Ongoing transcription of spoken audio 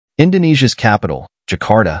Indonesia's capital,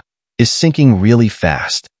 Jakarta, is sinking really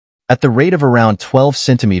fast, at the rate of around 12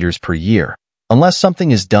 centimeters per year. Unless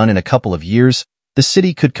something is done in a couple of years, the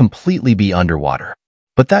city could completely be underwater.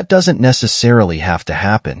 But that doesn't necessarily have to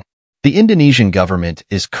happen. The Indonesian government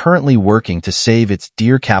is currently working to save its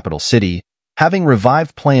dear capital city, having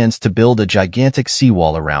revived plans to build a gigantic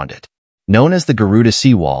seawall around it. Known as the Garuda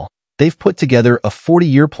Seawall, they've put together a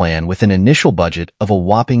 40-year plan with an initial budget of a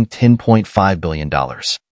whopping $10.5 billion.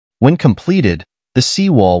 When completed, the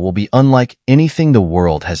seawall will be unlike anything the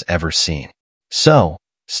world has ever seen. So,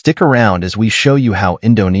 stick around as we show you how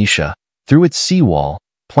Indonesia, through its seawall,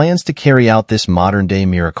 plans to carry out this modern-day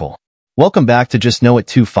miracle. Welcome back to Just Know It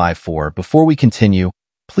 254. Before we continue,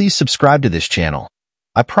 please subscribe to this channel.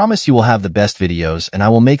 I promise you will have the best videos and I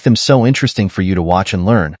will make them so interesting for you to watch and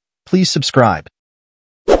learn. Please subscribe.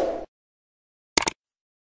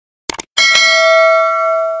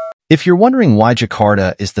 If you're wondering why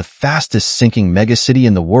Jakarta is the fastest sinking megacity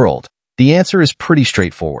in the world, the answer is pretty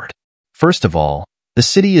straightforward. First of all, the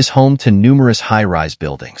city is home to numerous high-rise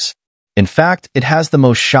buildings. In fact, it has the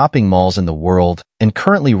most shopping malls in the world and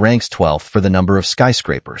currently ranks 12th for the number of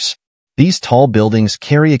skyscrapers. These tall buildings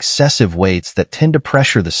carry excessive weights that tend to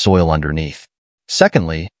pressure the soil underneath.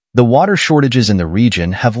 Secondly, the water shortages in the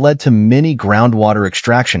region have led to many groundwater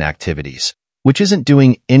extraction activities, which isn't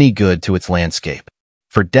doing any good to its landscape.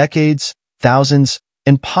 For decades, thousands,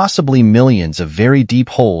 and possibly millions of very deep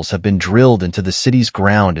holes have been drilled into the city's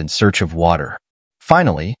ground in search of water.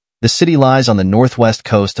 Finally, the city lies on the northwest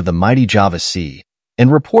coast of the mighty Java Sea,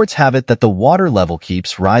 and reports have it that the water level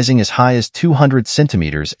keeps rising as high as 200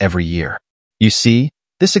 centimeters every year. You see,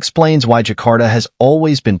 this explains why Jakarta has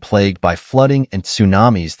always been plagued by flooding and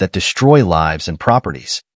tsunamis that destroy lives and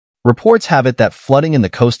properties. Reports have it that flooding in the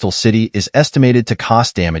coastal city is estimated to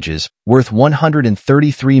cost damages worth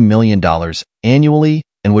 $133 million annually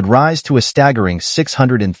and would rise to a staggering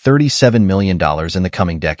 $637 million in the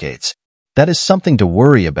coming decades. That is something to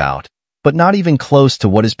worry about, but not even close to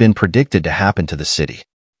what has been predicted to happen to the city.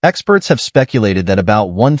 Experts have speculated that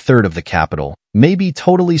about one-third of the capital may be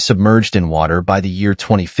totally submerged in water by the year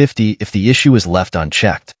 2050 if the issue is left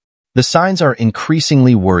unchecked. The signs are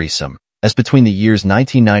increasingly worrisome, as between the years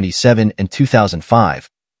 1997 and 2005,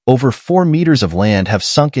 over 4 meters of land have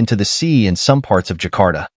sunk into the sea in some parts of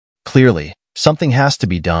Jakarta. Clearly, something has to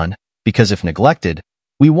be done, because if neglected,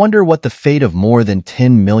 we wonder what the fate of more than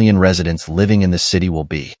 10 million residents living in the city will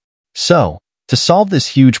be. So, to solve this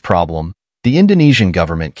huge problem, the Indonesian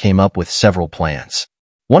government came up with several plans.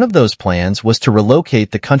 One of those plans was to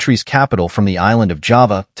relocate the country's capital from the island of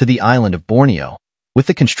Java to the island of Borneo, with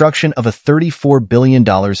the construction of a $34 billion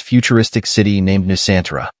futuristic city named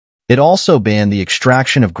Nusantara. It also banned the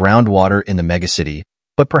extraction of groundwater in the megacity,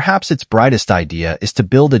 but perhaps its brightest idea is to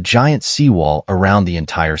build a giant seawall around the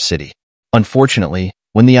entire city. Unfortunately,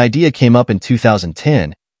 when the idea came up in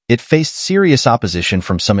 2010, it faced serious opposition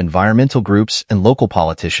from some environmental groups and local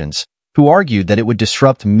politicians, who argued that it would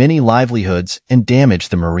disrupt many livelihoods and damage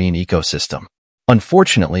the marine ecosystem.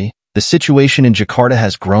 Unfortunately, the situation in Jakarta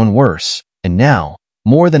has grown worse, and now,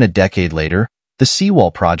 more than a decade later, the seawall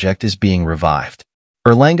project is being revived.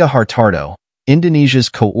 Erlangga Hartarto, Indonesia's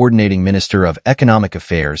coordinating Minister of Economic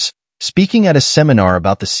Affairs, speaking at a seminar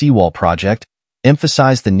about the seawall project,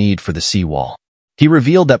 emphasized the need for the seawall. He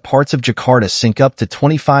revealed that parts of Jakarta sink up to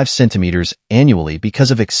 25 centimeters annually because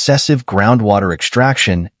of excessive groundwater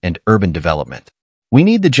extraction and urban development. We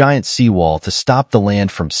need the giant seawall to stop the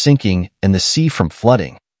land from sinking and the sea from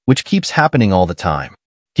flooding, which keeps happening all the time.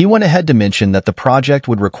 He went ahead to mention that the project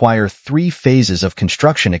would require 3 phases of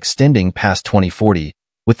construction extending past 2040,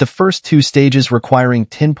 with the first 2 stages requiring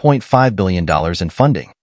 $10.5 billion in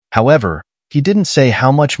funding. However, he didn't say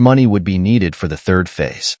how much money would be needed for the third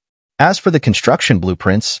phase. As for the construction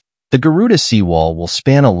blueprints, the Garuda Seawall will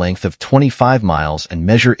span a length of 25 miles and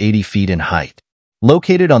measure 80 feet in height.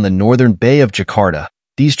 Located on the northern bay of Jakarta,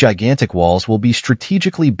 these gigantic walls will be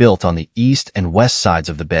strategically built on the east and west sides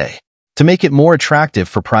of the bay. To make it more attractive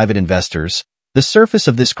for private investors, the surface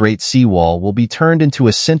of this great seawall will be turned into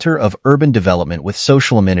a center of urban development with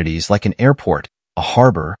social amenities like an airport, a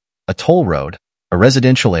harbor, a toll road, a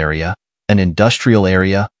residential area, an industrial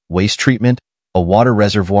area, waste treatment, a water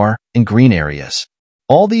reservoir, and green areas.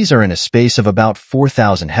 All these are in a space of about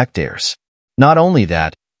 4,000 hectares. Not only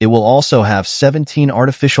that, it will also have 17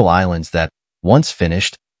 artificial islands that, once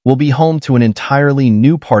finished, will be home to an entirely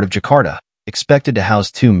new part of Jakarta, expected to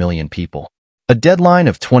house 2 million people. A deadline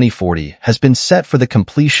of 2040 has been set for the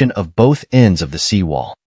completion of both ends of the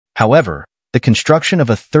seawall. However, the construction of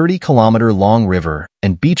a 30-kilometer-long river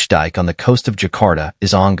and beach dike on the coast of Jakarta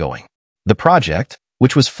is ongoing. The project,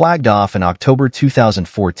 which was flagged off in October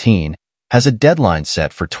 2014, has a deadline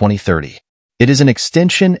set for 2030. It is an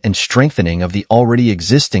extension and strengthening of the already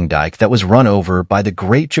existing dike that was run over by the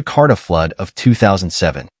Great Jakarta Flood of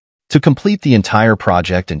 2007. To complete the entire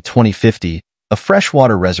project in 2050, a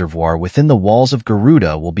freshwater reservoir within the walls of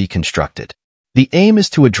Garuda will be constructed. The aim is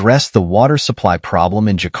to address the water supply problem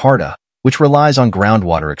in Jakarta, which relies on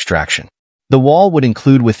groundwater extraction. The wall would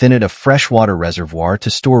include within it a freshwater reservoir to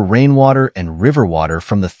store rainwater and river water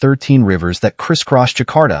from the 13 rivers that crisscross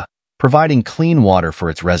Jakarta, providing clean water for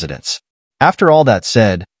its residents. After all that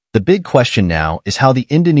said, the big question now is how the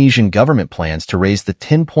Indonesian government plans to raise the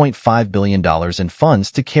 $10.5 billion in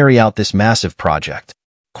funds to carry out this massive project.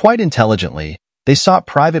 Quite intelligently, they sought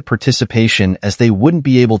private participation as they wouldn't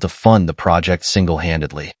be able to fund the project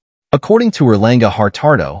single-handedly. According to Erlangga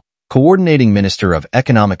Hartarto, Coordinating Minister of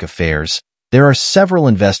Economic Affairs, there are several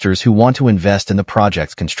investors who want to invest in the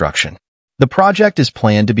project's construction. The project is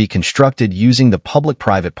planned to be constructed using the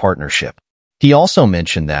public-private partnership. He also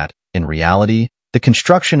mentioned that, in reality, the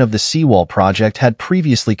construction of the seawall project had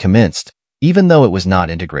previously commenced, even though it was not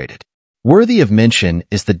integrated. Worthy of mention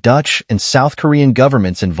is the Dutch and South Korean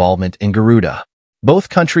government's involvement in Garuda. Both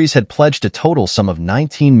countries had pledged a total sum of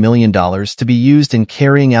 $19 million to be used in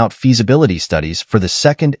carrying out feasibility studies for the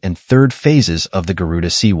second and third phases of the Garuda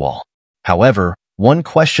Seawall. However, one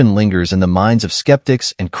question lingers in the minds of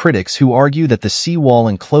skeptics and critics who argue that the seawall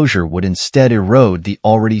enclosure would instead erode the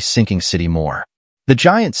already sinking city more. The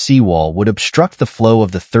giant seawall would obstruct the flow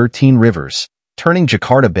of the 13 rivers, turning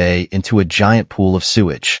Jakarta Bay into a giant pool of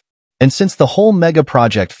sewage. And since the whole mega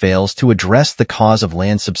project fails to address the cause of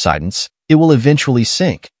land subsidence, it will eventually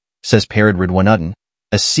sink, says Parid Ridwanuddin,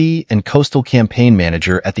 a sea and coastal campaign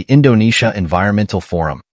manager at the Indonesia Environmental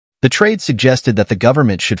Forum. The trade suggested that the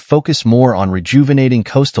government should focus more on rejuvenating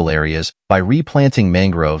coastal areas by replanting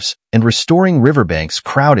mangroves and restoring riverbanks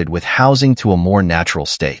crowded with housing to a more natural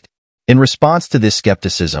state. In response to this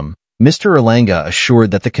skepticism, Mr. Erlangga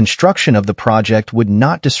assured that the construction of the project would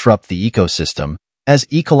not disrupt the ecosystem, as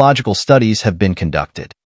ecological studies have been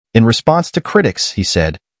conducted. In response to critics, he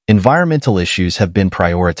said, environmental issues have been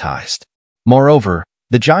prioritized. Moreover,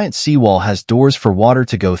 the giant seawall has doors for water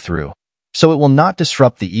to go through, so it will not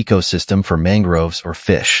disrupt the ecosystem for mangroves or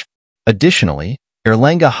fish. Additionally,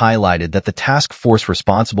 Erlangga highlighted that the task force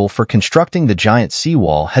responsible for constructing the giant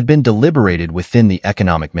seawall had been deliberated within the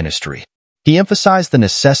Economic Ministry. He emphasized the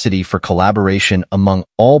necessity for collaboration among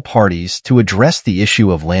all parties to address the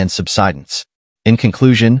issue of land subsidence. In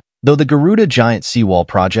conclusion, though the Garuda Giant Seawall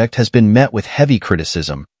project has been met with heavy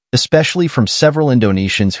criticism, especially from several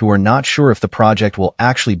Indonesians who are not sure if the project will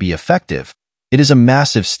actually be effective, it is a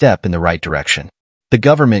massive step in the right direction. The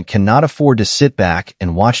government cannot afford to sit back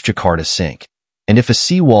and watch Jakarta sink. And if a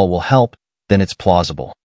seawall will help, then it's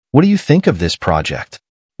plausible. What do you think of this project?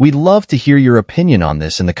 We'd love to hear your opinion on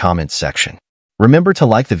this in the comments section. Remember to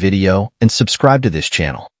like the video and subscribe to this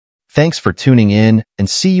channel. Thanks for tuning in, and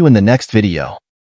see you in the next video.